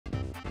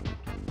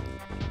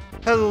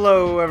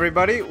Hello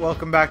everybody,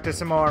 welcome back to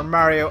some more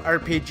Mario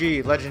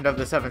RPG Legend of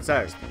the Seven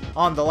Stars.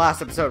 On the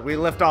last episode, we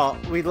left off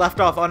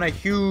on a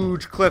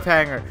huge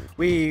cliffhanger.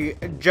 We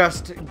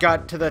just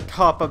got to the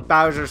top of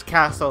Bowser's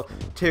castle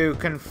to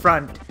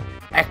confront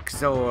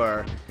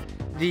Exor.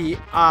 The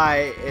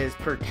Eye is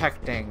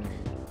protecting.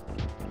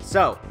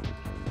 So,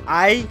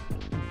 I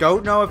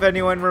don't know if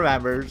anyone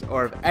remembers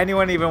or if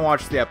anyone even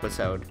watched the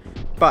episode,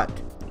 but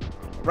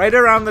right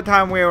around the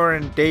time we were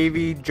in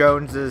Davy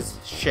Jones's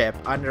ship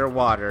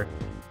underwater,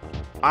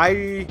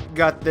 I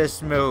got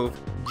this move,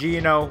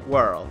 Geno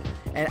Whirl.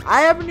 And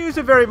I haven't used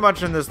it very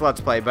much in this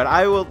Let's Play, but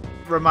I will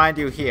remind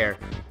you here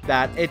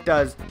that it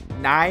does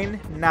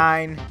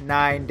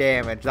 999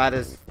 damage. That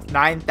is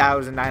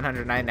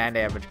 9,999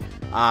 damage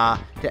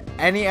to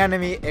any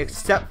enemy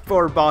except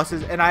for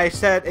bosses. And I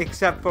said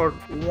except for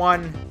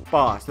one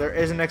boss. There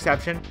is an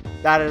exception.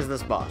 That is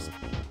this boss.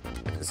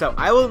 So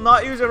I will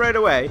not use it right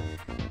away,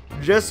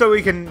 just so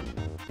we can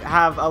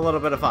have a little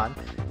bit of fun,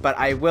 but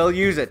I will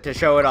use it to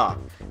show it off.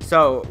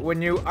 So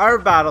when you are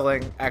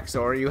battling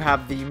Exor, you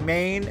have the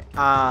main,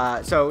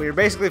 so you're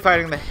basically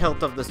fighting the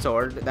hilt of the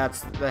sword.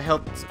 The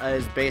hilt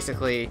is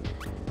basically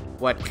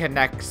what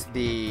connects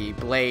the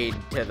blade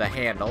to the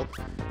handle.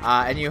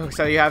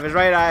 So you have his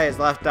right eye, his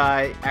left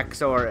eye,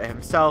 Exor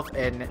himself,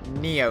 and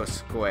Neo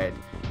Squid,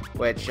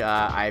 which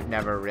I've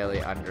never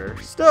really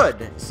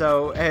understood.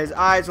 So his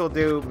eyes will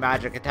do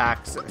magic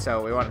attacks,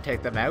 so we want to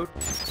take them out.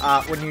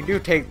 When you do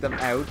take them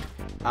out,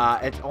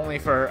 it's only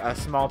for a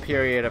small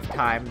period of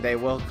time. They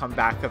will come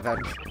back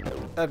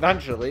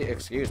eventually,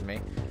 excuse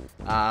me.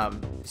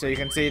 So you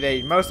can see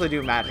they mostly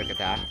do magic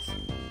attacks.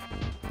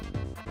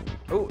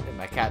 Oh, and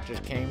my cat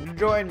just came to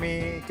join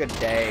me. Good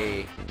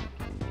day.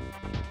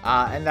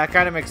 And that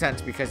kind of makes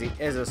sense because he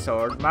is a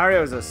sword.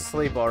 Mario's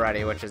asleep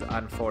already, which is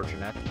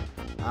unfortunate.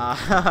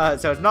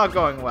 So it's not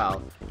going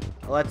well.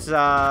 Let's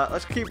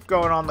keep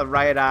going on the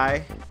right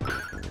eye.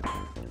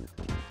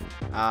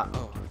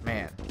 Oh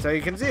man. So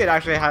you can see it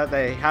actually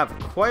they have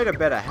quite a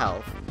bit of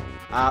health.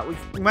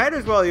 We might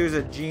as well use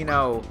a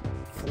Geno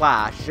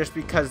Flash just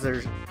because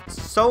there's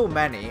so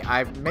many.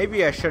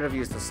 Maybe I should have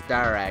used the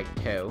Star Egg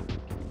too.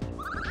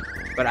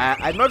 But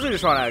I mostly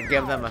just want to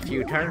give them a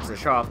few turns to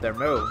show off their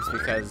moves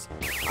because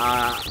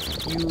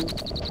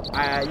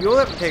you'll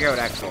have to take out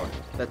Exor,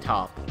 the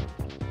top.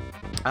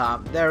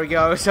 There we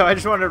go. So I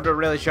just wanted to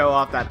really show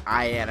off that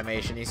eye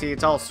animation. You see,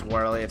 it's all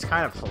swirly. It's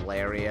kind of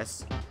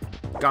hilarious.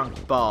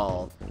 Gunk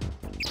Ball.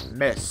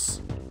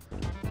 Miss.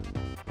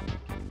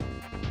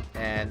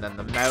 And then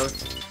the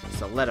mouth.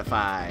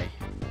 Solidify.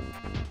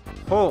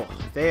 Oh,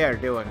 they are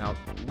doing a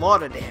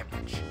lot of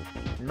damage.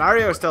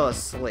 Mario's still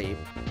asleep,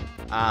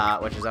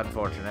 which is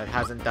unfortunate.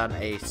 Hasn't done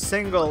a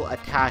single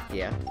attack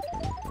yet.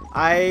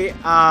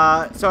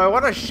 So I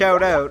want to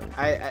shout out,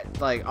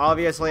 like,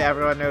 obviously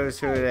everyone knows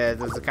who it is.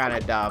 This is kind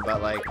of dumb,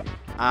 but like,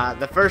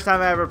 the first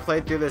time I ever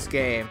played through this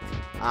game,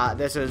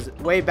 this was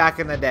way back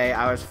in the day.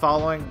 I was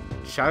following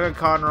Sugar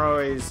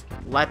Conroy's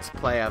Let's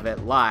Play of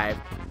it live.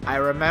 I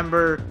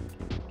remember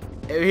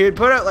he would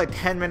put out like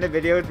 10-minute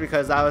videos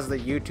because that was the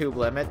YouTube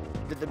limit,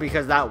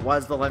 because that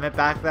was the limit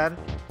back then.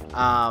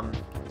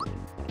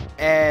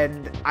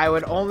 And I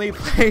would only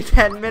play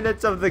 10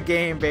 minutes of the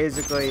game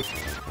basically,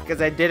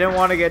 because I didn't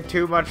want to get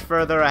too much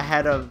further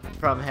ahead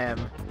from him,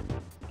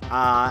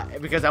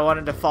 because I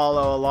wanted to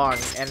follow along.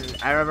 And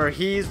I remember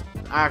he's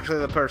actually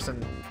the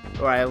person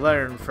who I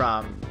learned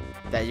from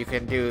that you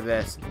can do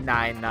this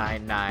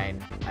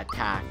 999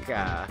 attack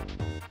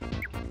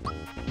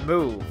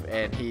move.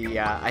 And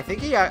I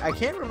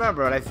can't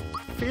remember, but I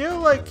feel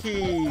like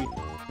he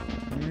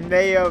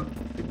may have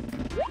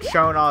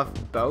shown off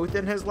both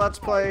in his Let's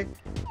Play.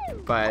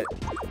 But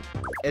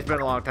it's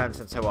been a long time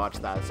since I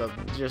watched that, so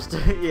just,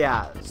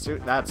 yeah,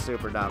 that's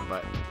super dumb,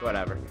 but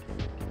whatever.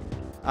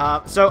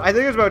 So I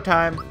think it's about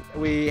time.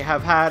 We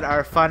have had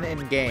our fun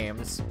in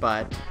games,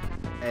 but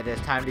it is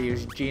time to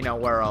use Geno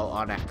Whirl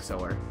on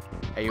Exor.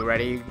 Are you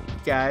ready,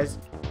 guys?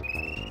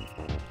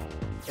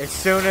 As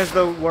soon as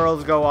the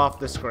whirls go off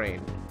the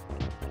screen.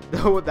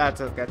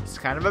 That's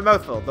kind of a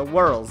mouthful. The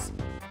whirls.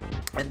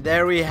 And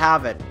there we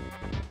have it.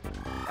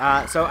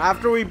 So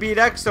after we beat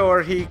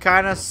Exor, he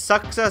kind of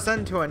sucks us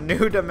into a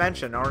new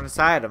dimension, or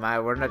inside him.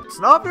 It's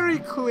not very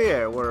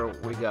clear where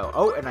we go.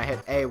 Oh, and I hit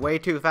A way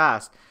too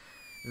fast.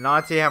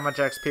 Not see how much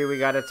XP we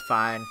got, it's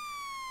fine.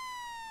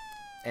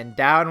 And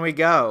down we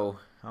go.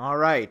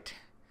 Alright.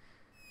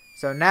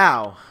 So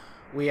now,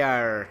 we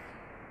are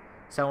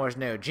somewhere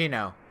new.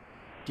 Geno,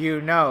 do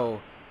you know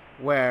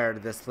where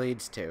this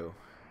leads to?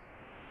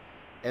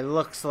 It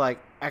looks like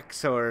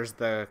Exor's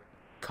the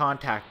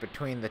contact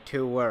between the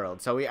two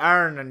worlds, so we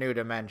are in a new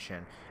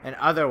dimension. In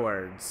other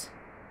words,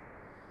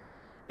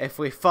 if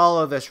we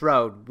follow this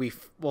road,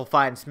 we'll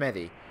find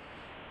Smithy.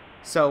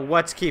 So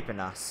what's keeping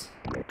us?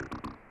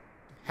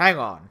 Hang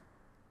on.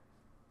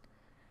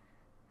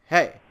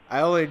 Hey,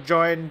 I only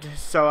joined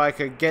so I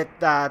could get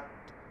that.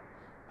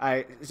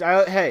 I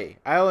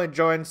only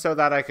joined so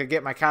that I could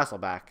get my castle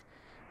back.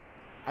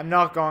 I'm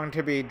not going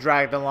to be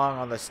dragged along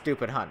on this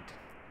stupid hunt.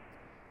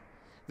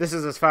 This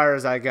is as far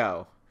as I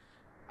go.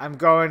 I'm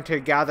going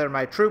to gather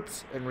my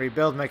troops and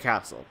rebuild my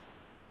castle.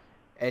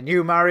 And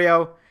you,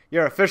 Mario,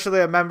 you're officially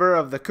a member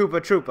of the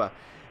Koopa Troopa.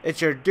 It's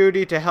your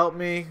duty to help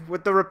me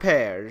with the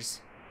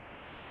repairs.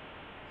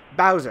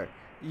 Bowser,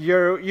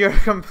 you're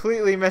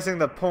completely missing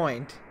the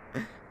point.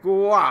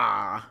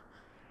 Gwah!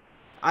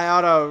 I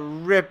oughta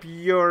rip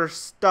your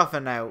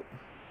stuffing out.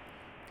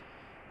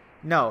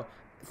 No,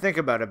 think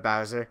about it,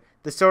 Bowser.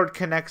 The sword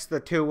connects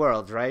the two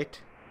worlds, right?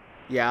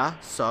 Yeah,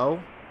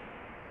 so?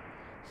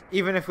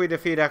 Even if we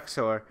defeat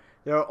Exor,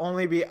 there will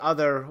only be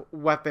other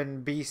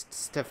weapon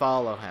beasts to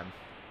follow him.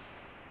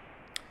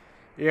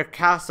 Your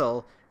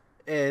castle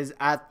is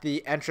at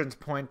the entrance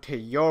point to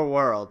your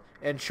world.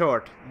 In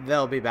short,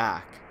 they'll be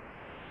back.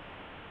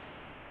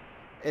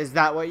 Is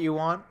that what you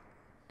want?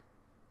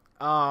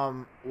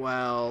 Well...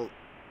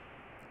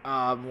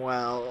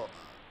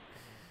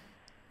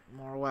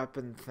 More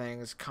weapon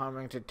things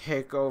coming to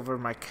take over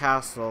my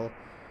castle.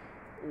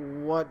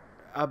 What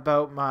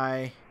about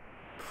my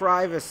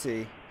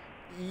privacy?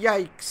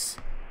 Yikes!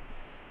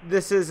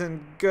 This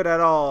isn't good at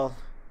all.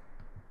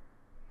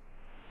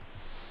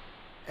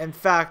 In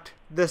fact,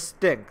 this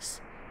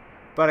stinks.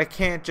 But I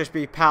can't just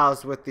be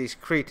pals with these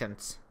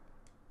cretins.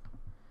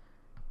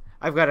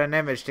 I've got an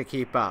image to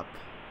keep up.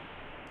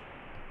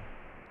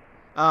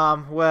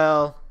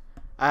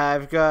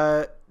 I've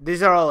got...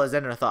 These are all his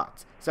inner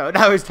thoughts. So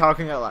now he's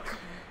talking a lot.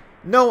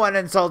 No one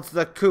insults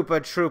the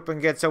Koopa Troop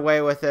and gets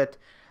away with it.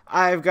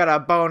 I've got a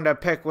bone to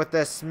pick with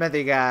this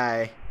smithy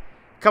guy.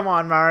 Come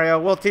on,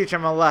 Mario. We'll teach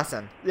him a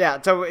lesson. Yeah,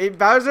 so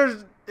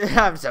Bowser's...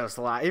 I'm so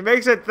sly. He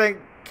makes it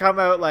come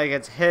out like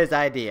it's his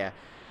idea.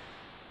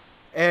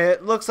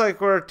 It looks like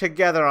we're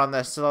together on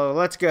this, so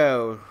let's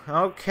go.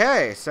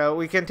 Okay, so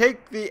we can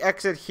take the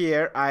exit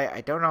here.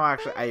 I don't know,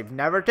 actually. I've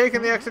never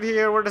taken the exit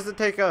here. Where does it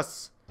take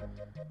us?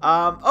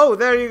 Oh,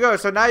 there you go.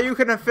 So now you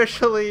can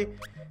officially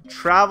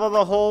travel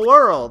the whole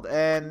world.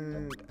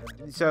 And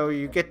so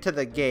you get to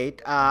the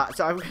gate.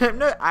 So I'm going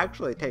to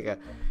actually take a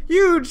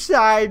huge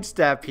side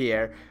step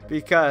here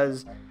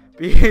because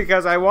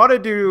I want to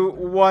do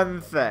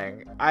one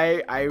thing.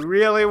 I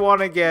really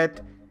want to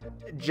get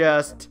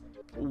just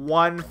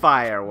one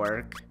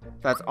firework.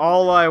 That's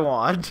all I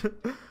want.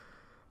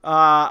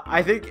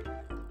 I think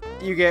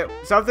you get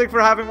something for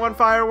having one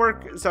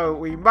firework, so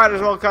we might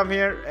as well come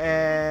here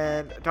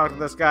and talk to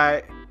this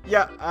guy.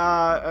 Yeah,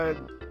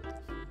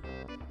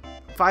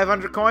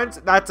 500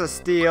 coins? That's a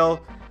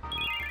steal.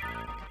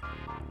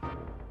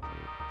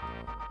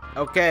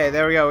 Okay,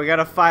 there we go. We got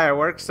a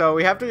firework, so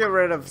we have to get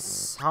rid of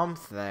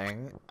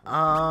something.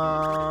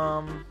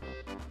 Probably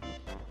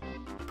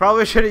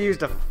should have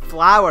used a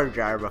flower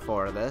jar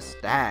before this.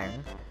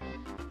 Dang.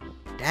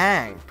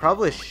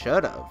 Probably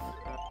should have.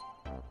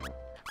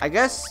 I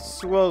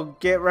guess we'll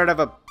get rid of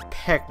a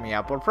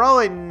pick-me-up. We'll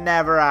probably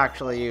never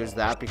actually use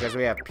that because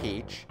we have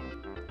Peach.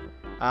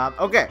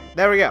 Okay,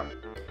 there we go.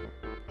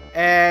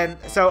 And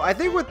so I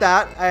think with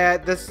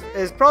that, this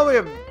is probably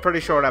a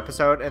pretty short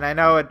episode. And I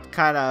know it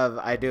kind of,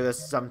 I do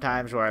this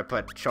sometimes where I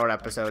put short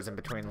episodes in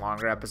between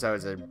longer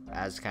episodes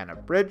as kind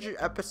of bridge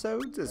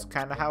episodes is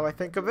kind of how I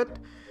think of it.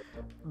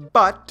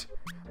 But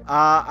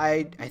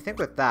I think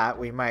with that,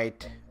 we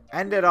might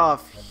end it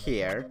off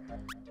here.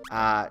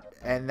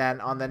 And then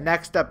on the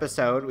next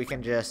episode, we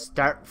can just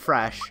start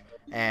fresh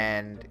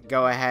and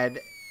go ahead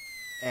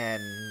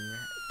and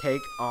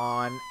take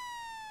on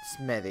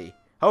Smithy.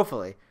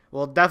 Hopefully.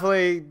 We'll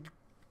definitely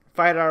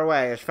fight our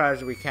way as far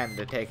as we can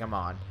to take him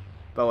on.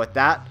 But with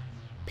that,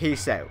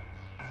 peace out.